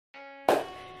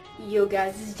Yo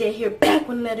guys, this is Jay here, back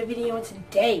with another video, and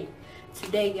today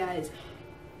guys,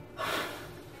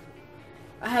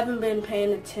 I haven't been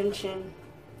paying attention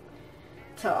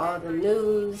to all the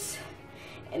news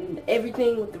and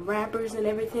everything with the rappers and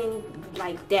everything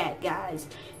like that, guys,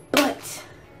 but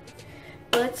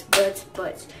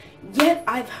yet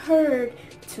I've heard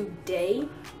today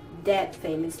that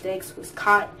Famous Dex was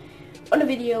caught on a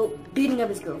video beating up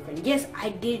his girlfriend. Yes, I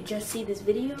did just see this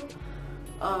video.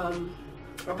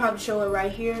 I'll probably show it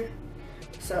right here.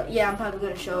 So yeah, I'm probably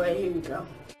gonna show it. Here we go.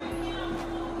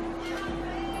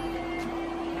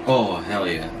 Oh, hell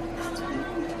yeah.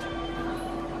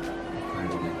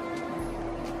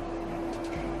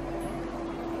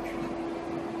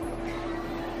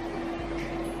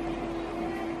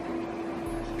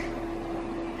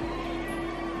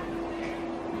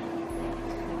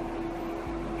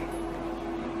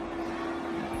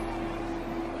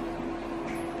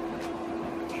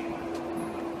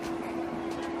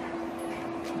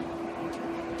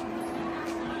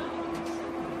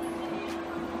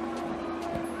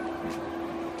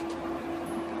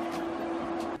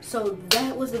 So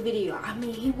that was the video. I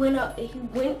mean,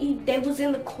 they was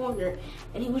in the corner,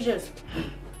 and he was just,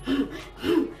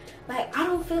 like, I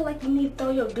don't feel like you need to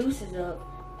throw your deuces up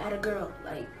at a girl.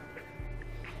 Like,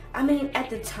 I mean, at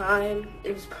the time,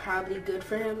 it was probably good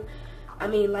for him. I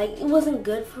mean, like, it wasn't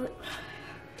good for,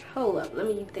 hold up, let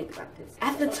me think about this.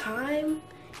 At the time,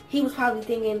 he was probably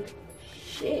thinking,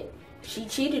 shit, she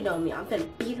cheated on me. I'm finna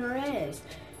beat her ass.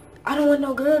 I don't want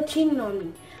no girl cheating on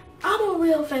me. I'm a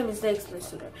real Famous Dex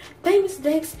listener. Famous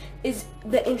Dex is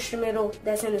the instrumental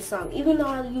that's in the song. Even though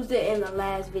I used it in the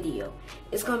last video,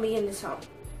 it's gonna be in the song.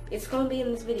 It's gonna be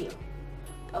in this video.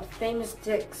 A Famous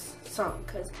Dex song.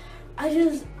 Cause I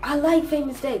like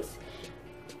Famous Dex.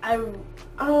 I don't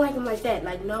like him like that,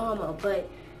 like Norma, but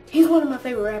he's one of my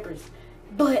favorite rappers.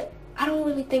 But I don't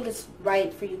really think it's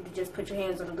right for you to just put your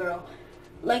hands on a girl.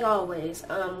 Like always.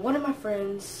 One of my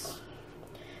friends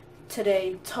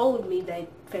today told me that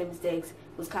Famous Dex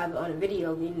was caught on a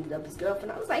video beating up his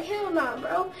girlfriend. I was like, hell nah,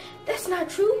 bro. That's not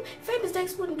true. Famous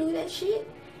Dex wouldn't do that shit.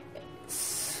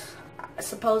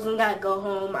 Supposing I go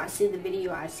home, I see the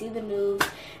video, I see the news,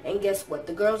 and guess what?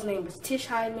 The girl's name was Tish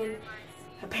Hyman.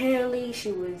 Apparently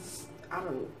she was,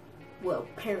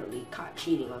 apparently caught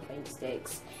cheating on Famous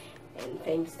Dex. And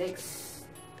Famous Dex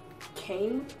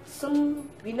came some,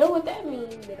 you know what that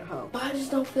means, little hoe. But I just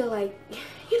don't feel like,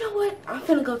 you know what? I'm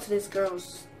finna go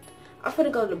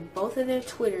to both of their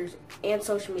Twitters and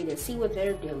social media, see what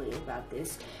they're dealing about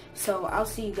this. So I'll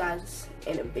see you guys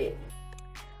in a bit.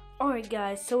 Alright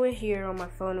guys, so we're here on my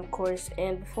phone, of course,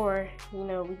 and before, we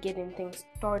get in things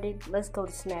started, let's go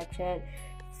to Snapchat.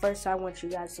 First, I want you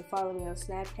guys to follow me on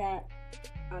Snapchat.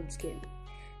 I'm just kidding.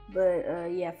 But,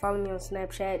 yeah, follow me on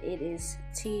Snapchat. It is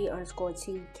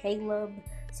T_T Caleb.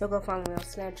 So go follow me on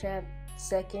Snapchat.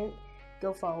 Second,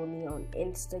 go follow me on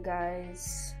Insta,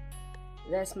 guys.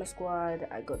 That's my squad.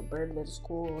 I go to Bird Middle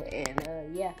School,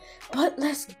 and yeah. But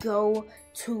let's go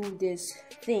to this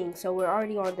thing. So we're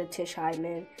already on the Tish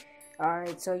Hyman.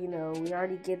 Alright, so we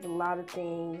already get a lot of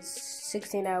things.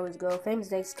 16 hours ago, Famous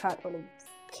Dex caught on a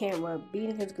camera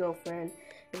beating his girlfriend.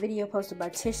 The video posted by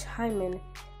Tish Hyman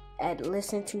at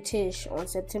Listen to Tish on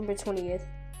September 20th.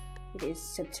 It is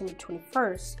September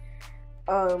 21st.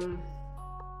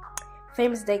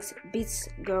 Famous Dex beats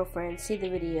girlfriend. See the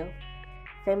video.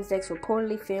 Famous Dex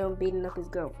reportedly filmed beating up his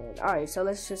girlfriend. Alright, so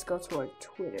let's just go to her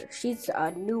Twitter. She's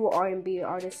a new R&B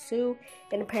artist too,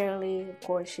 and apparently, of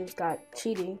course, she was caught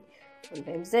cheating on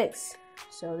Famous Dex.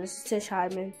 So this is Tish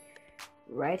Hyman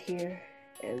right here,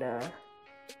 and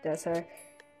that's her.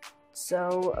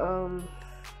 So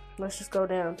let's just go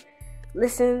down.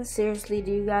 Listen, seriously,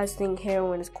 do you guys think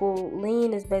heroin is cool?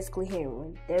 Lean is basically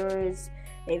heroin. There is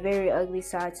a very ugly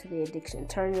side to the addiction.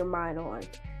 Turn your mind on.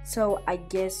 So I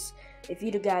guess if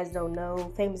you guys don't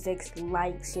know, Famous Dex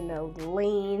likes, the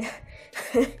lean.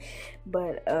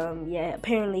 But yeah,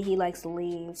 apparently he likes the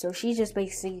lean. So she's just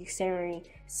basically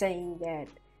saying that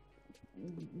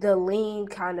the lean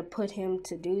kind of put him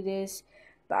to do this.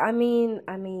 But I mean,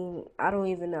 I don't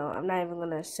even know. I'm not even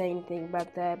gonna say anything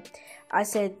about that. I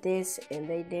said this, and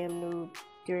they damn knew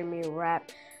giving me a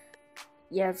rap.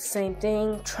 Yeah, same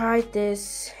thing. Tried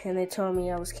this, and they told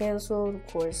me I was canceled. Of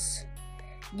course,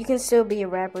 you can still be a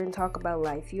rapper and talk about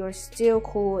life. You are still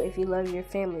cool if you love your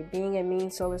family. Being a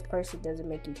mean, soulless person doesn't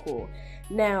make you cool.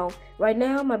 Now, right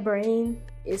now, my brain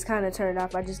is kind of turned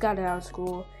off. I just got out of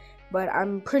school, but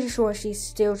I'm pretty sure she's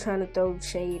still trying to throw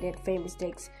shade at Famous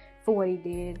Dex for what he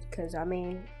did. Because, I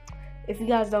mean, if you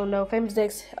guys don't know, Famous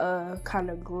Dex kind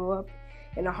of grew up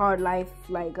in a hard life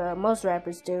like most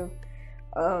rappers do.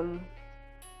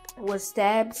 was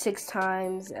stabbed 6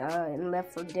 times and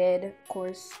left for dead, of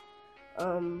course.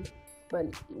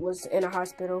 But was in a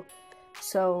hospital.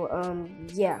 So,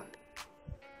 yeah.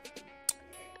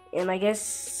 And I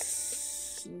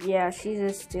guess, yeah, she's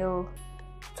just still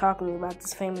talking to me about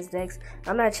this famous Dex.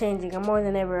 I'm not changing. I'm more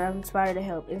than ever. I'm inspired to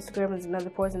help. Instagram is another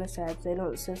poisonous app. They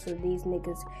don't censor these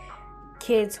niggas.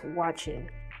 Kids watching.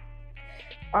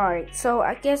 Alright, so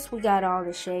I guess we got all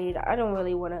the shade. I don't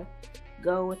really want to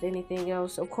go with anything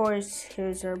else. Of course,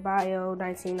 here's her bio,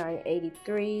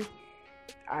 1983.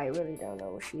 I really don't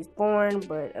know where she's born,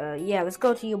 but yeah, let's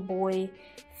go to your boy,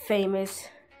 famous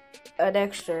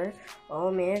Dexter. Oh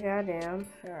man, goddamn.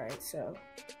 Alright, so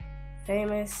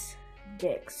famous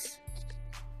Dex.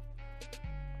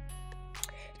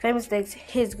 Famous Dex,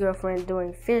 his girlfriend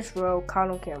doing fish roll caught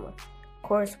on camera. Of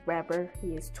course, rapper.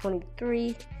 He is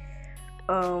 23.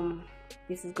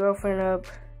 Gets his girlfriend up.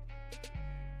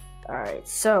 Alright,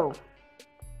 so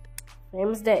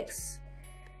famous Dex.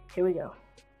 Here we go.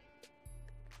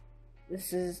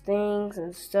 This is things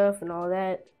and stuff and all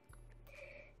that.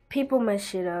 People mess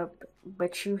shit up,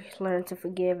 but you learn to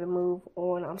forgive and move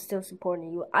on. I'm still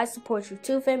supporting you. I support you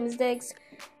too, famous Dex.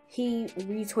 He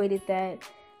retweeted that.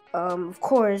 Of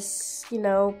course, you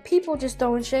know, people just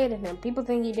throwing shade at him. People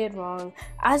think he did wrong.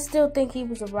 I still think he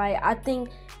was right. I think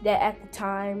that at the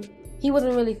time, he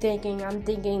wasn't really thinking. I'm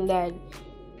thinking that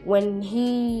when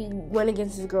he went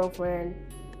against his girlfriend,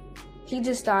 he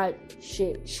just thought,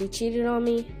 shit, she cheated on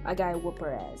me, I gotta whoop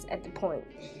her ass at the point.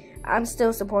 I'm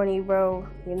still supporting you, bro.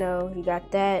 You know, you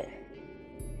got that.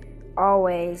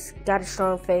 Always got a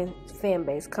strong fan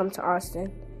base. Come to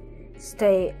Austin.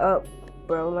 Stay up,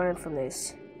 bro. Learn from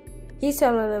this. He's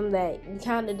telling them that you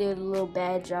kind of did a little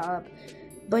bad job,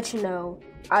 but you know,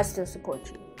 I still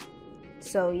support you.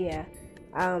 So yeah,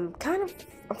 I'm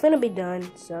finna be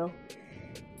done. So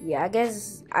yeah, I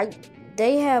guess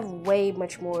they have way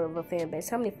much more of a fan base.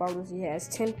 How many followers he has?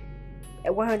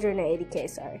 180K,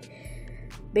 sorry.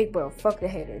 Big bro, fuck the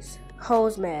haters.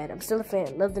 Hoes mad. I'm still a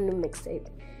fan. Love the new mixtape.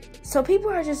 So people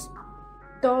are just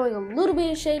throwing a little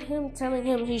bit of shade at him, telling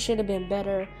him he should have been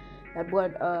better at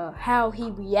how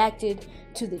he reacted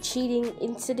to the cheating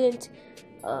incident.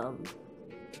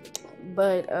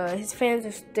 But his fans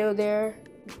are still there.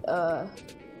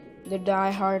 They're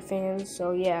die-hard fans,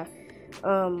 so yeah.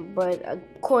 But of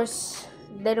course,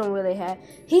 they don't really have.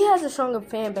 He has a stronger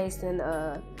fan base than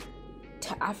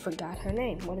I forgot her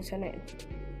name. What is her name?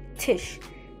 Tish.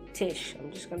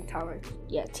 I'm just gonna tell her.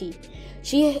 Yeah, T.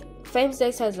 Famous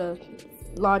Dex has a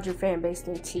larger fan base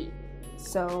than T.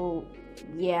 So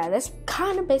yeah, that's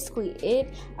kind of basically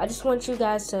it. I just want you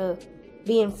guys to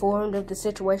be informed of the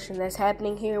situation that's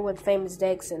happening here with Famous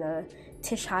Dex and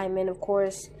Tish Hyman, of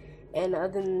course. And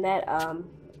other than that,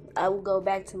 I will go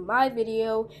back to my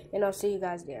video, and I'll see you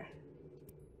guys there.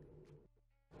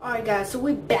 Alright guys, so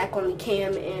we're back on the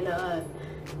cam, and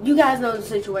you guys know the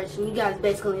situation. You guys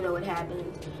basically know what happened.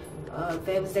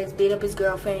 Famous Dex beat up his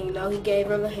girlfriend. You know, he gave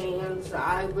her the hands.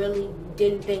 I really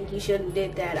didn't think he shouldn't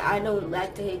did that. I don't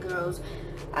like to hit girls.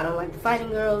 I don't like fighting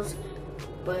girls.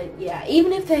 But yeah,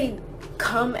 even if they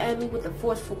come at me with a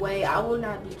forceful way, I will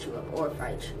not beat you up or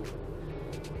fight you.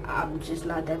 I'm just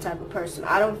not that type of person.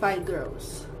 I don't fight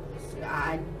girls.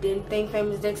 I didn't think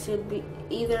Famous Dex should be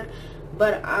either,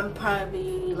 but I'm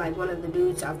probably like one of the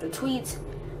dudes after tweets.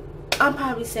 I'm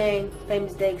probably saying,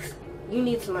 Famous Dex, you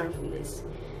need to learn from this.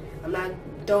 I'm not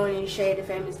throwing any shade at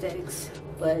Famous Dex,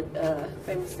 but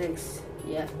Famous Dex,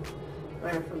 yeah,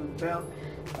 learn from it, bro.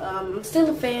 I'm still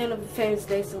a fan of Famous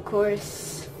Dex, of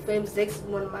course. Famous Dex is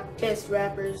one of my best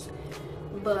rappers,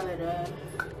 but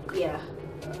yeah.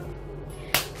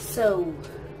 So,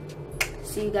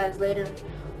 see you guys later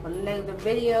on the next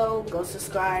video. Go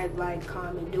subscribe, like,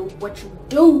 comment, do what you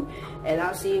do, and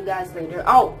I'll see you guys later.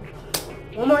 Oh,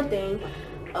 one more thing.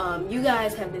 You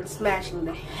guys have been smashing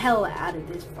the hell out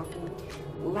of this fucking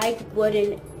like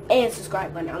button and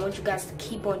subscribe button. I want you guys to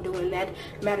keep on doing that.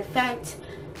 Matter of fact,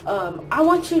 I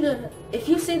want you to, if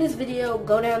you see this video,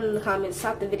 go down in the comments,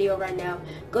 stop the video right now,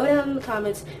 go down in the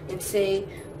comments and say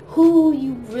who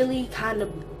you really kind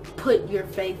of put your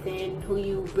faith in, who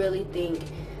you really think,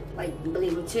 like, you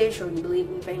believe in Tish or you believe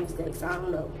in Famous Dex. I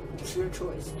don't know, it's your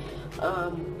choice.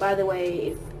 By the way,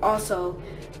 if also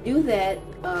do that,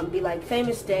 be like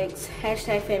Famous Dex,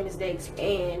 hashtag Famous Dex,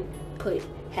 and put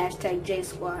hashtag J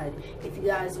Squad if you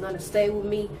guys are gonna stay with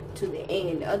me to the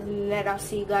end. Other than that, I'll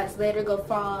see you guys later. Go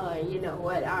follow, you know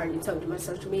what, I already told you my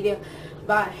social media.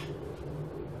 Bye.